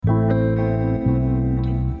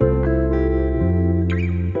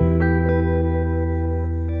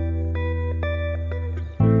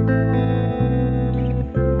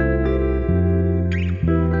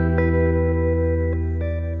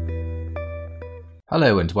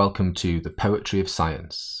Hello and welcome to The Poetry of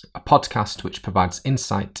Science, a podcast which provides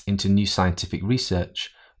insight into new scientific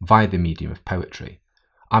research via the medium of poetry.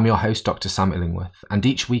 I'm your host, Dr. Sam Illingworth, and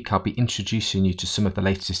each week I'll be introducing you to some of the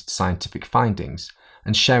latest scientific findings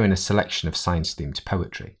and sharing a selection of science-themed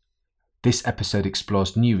poetry. This episode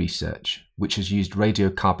explores new research, which has used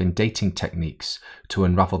radiocarbon dating techniques to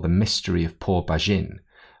unravel the mystery of Port-Bajin,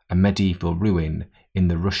 a medieval ruin in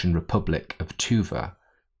the Russian Republic of Tuva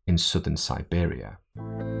in southern Siberia.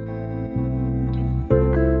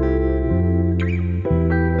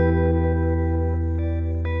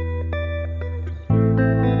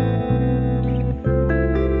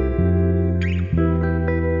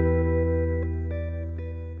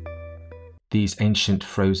 These ancient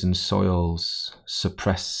frozen soils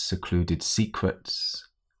suppress secluded secrets.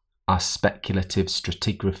 Are speculative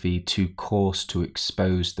stratigraphy too coarse to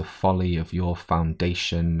expose the folly of your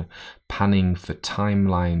foundation, panning for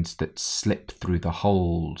timelines that slip through the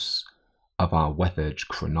holes of our weathered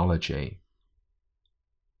chronology?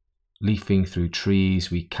 Leafing through trees,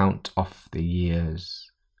 we count off the years,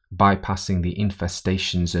 bypassing the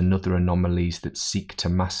infestations and other anomalies that seek to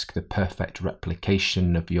mask the perfect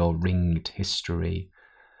replication of your ringed history,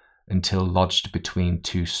 until lodged between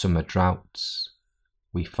two summer droughts,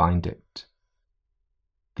 we find it.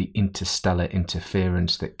 The interstellar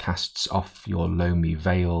interference that casts off your loamy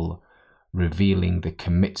veil, revealing the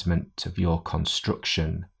commitment of your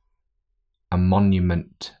construction, a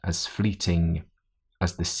monument as fleeting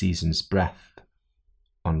as the season's breath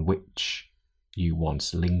on which you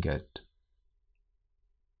once lingered.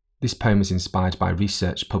 This poem is inspired by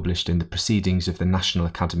research published in the Proceedings of the National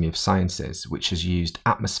Academy of Sciences, which has used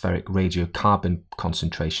atmospheric radiocarbon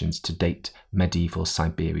concentrations to date medieval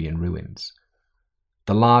Siberian ruins.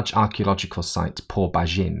 The large archaeological site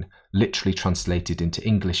Port-Bajin, literally translated into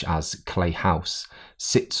English as Clay House,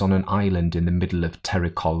 sits on an island in the middle of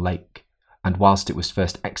Terikol Lake, and whilst it was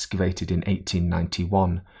first excavated in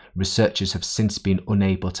 1891, researchers have since been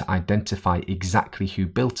unable to identify exactly who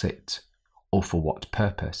built it or for what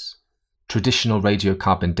purpose. Traditional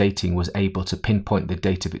radiocarbon dating was able to pinpoint the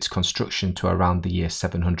date of its construction to around the year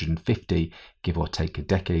 750, give or take a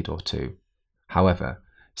decade or two. However,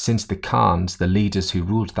 since the Khans, the leaders who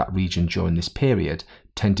ruled that region during this period,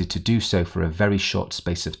 tended to do so for a very short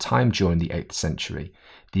space of time during the 8th century,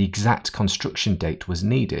 the exact construction date was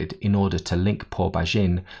needed in order to link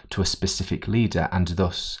Port-Bajin to a specific leader and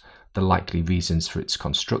thus the likely reasons for its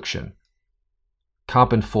construction.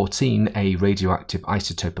 Carbon-14, a radioactive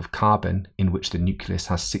isotope of carbon in which the nucleus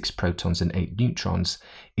has 6 protons and 8 neutrons,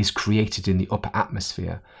 is created in the upper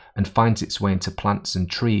atmosphere and finds its way into plants and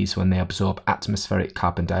trees when they absorb atmospheric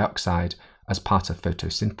carbon dioxide as part of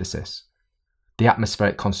photosynthesis. The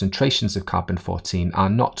atmospheric concentrations of carbon-14 are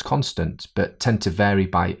not constant, but tend to vary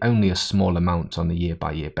by only a small amount on a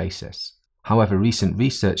year-by-year basis. However, recent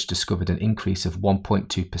research discovered an increase of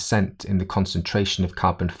 1.2% in the concentration of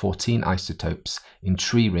carbon-14 isotopes in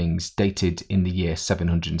tree rings dated in the year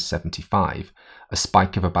 775, a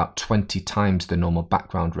spike of about 20 times the normal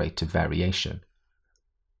background rate of variation.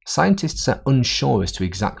 Scientists are unsure as to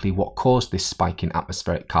exactly what caused this spike in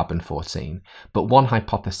atmospheric carbon-14, but one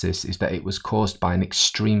hypothesis is that it was caused by an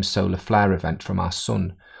extreme solar flare event from our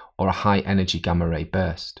sun or a high-energy gamma-ray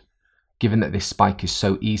burst. Given that this spike is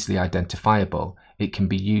so easily identifiable, it can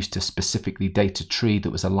be used to specifically date a tree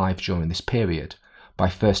that was alive during this period by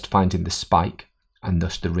first finding the spike, and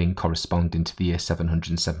thus the ring corresponding to the year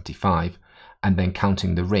 775, and then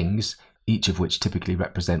counting the rings, each of which typically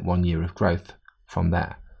represent 1 year of growth, from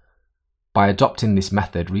there. By adopting this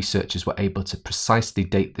method, researchers were able to precisely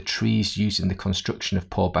date the trees used in the construction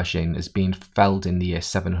of Port-Bajin as being felled in the year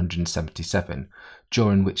 777,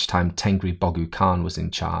 during which time Tengri Bogu Khan was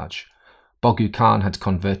in charge. Bogu Khan had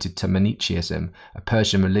converted to Manichaeism, a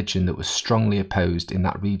Persian religion that was strongly opposed in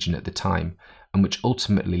that region at the time, and which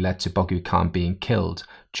ultimately led to Bogu Khan being killed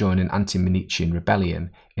during an anti-Manichaean rebellion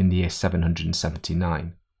in the year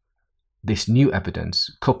 779. This new evidence,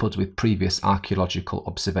 coupled with previous archaeological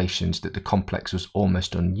observations that the complex was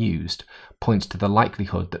almost unused, points to the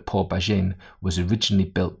likelihood that Port-Bajin was originally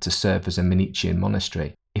built to serve as a Manichaean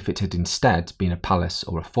monastery. If it had instead been a palace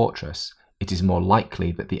or a fortress, it is more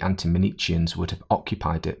likely that the anti-Manichaeans would have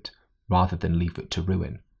occupied it rather than leave it to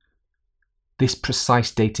ruin. This precise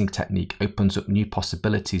dating technique opens up new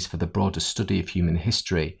possibilities for the broader study of human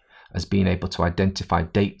history, as being able to identify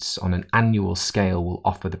dates on an annual scale will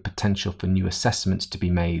offer the potential for new assessments to be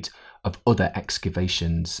made of other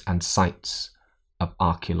excavations and sites of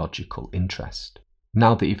archaeological interest.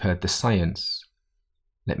 Now that you've heard the science,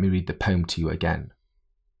 let me read the poem to you again.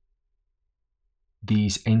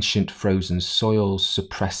 These ancient frozen soils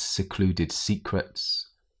suppress secluded secrets.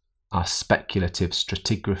 Our speculative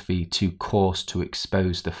stratigraphy too coarse to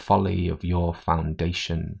expose the folly of your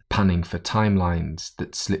foundation, panning for timelines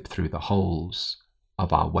that slip through the holes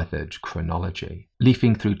of our weathered chronology.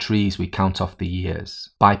 Leafing through trees, we count off the years,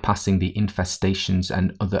 bypassing the infestations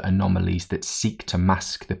and other anomalies that seek to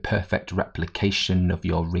mask the perfect replication of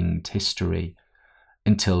your ringed history,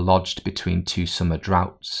 until lodged between two summer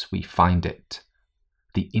droughts, we find it.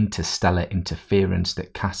 The interstellar interference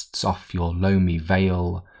that casts off your loamy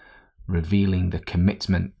veil, revealing the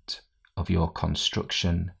commitment of your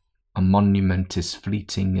construction, a monument as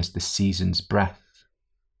fleeting as the season's breath,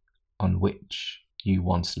 on which you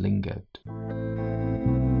once lingered.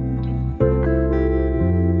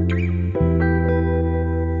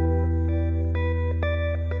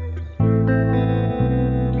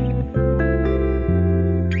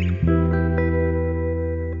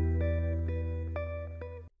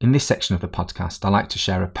 In this section of the podcast, I like to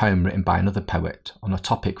share a poem written by another poet on a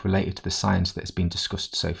topic related to the science that has been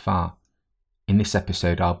discussed so far. In this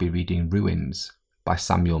episode, I'll be reading Ruins by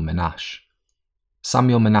Samuel Monash.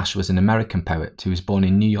 Samuel Monash was an American poet who was born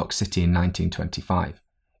in New York City in 1925.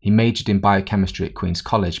 He majored in biochemistry at Queen's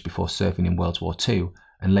College before serving in World War II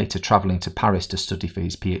and later travelling to Paris to study for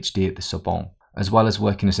his PhD at the Sorbonne. As well as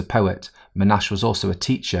working as a poet, Monash was also a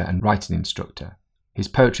teacher and writing instructor. His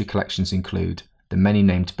poetry collections include The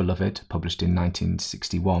Many-Named Beloved, published in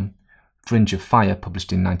 1961, Fringe of Fire,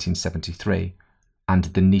 published in 1973, and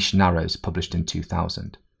The Niche Narrows, published in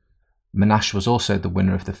 2000. Monash was also the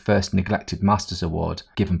winner of the first Neglected Masters Award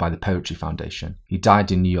given by the Poetry Foundation. He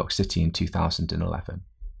died in New York City in 2011.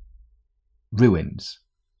 Ruins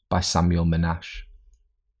by Samuel Monash.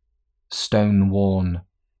 Stone-worn,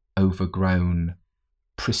 overgrown,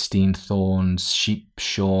 pristine thorns,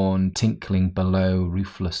 sheep-shorn, tinkling below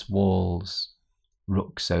roofless walls.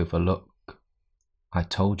 Rooks overlook, I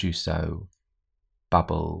told you so,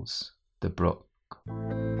 babbles the brook.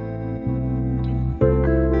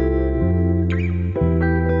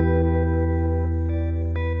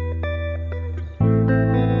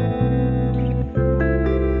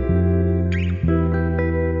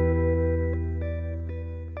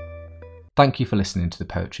 Thank you for listening to the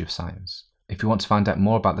Poetry of Science. If you want to find out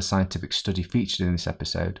more about the scientific study featured in this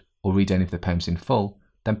episode, or read any of the poems in full,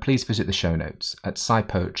 then please visit the show notes at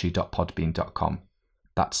scipoetry.podbean.com.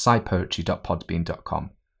 That's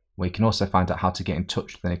scipoetry.podbean.com, where you can also find out how to get in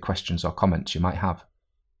touch with any questions or comments you might have.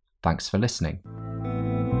 Thanks for listening.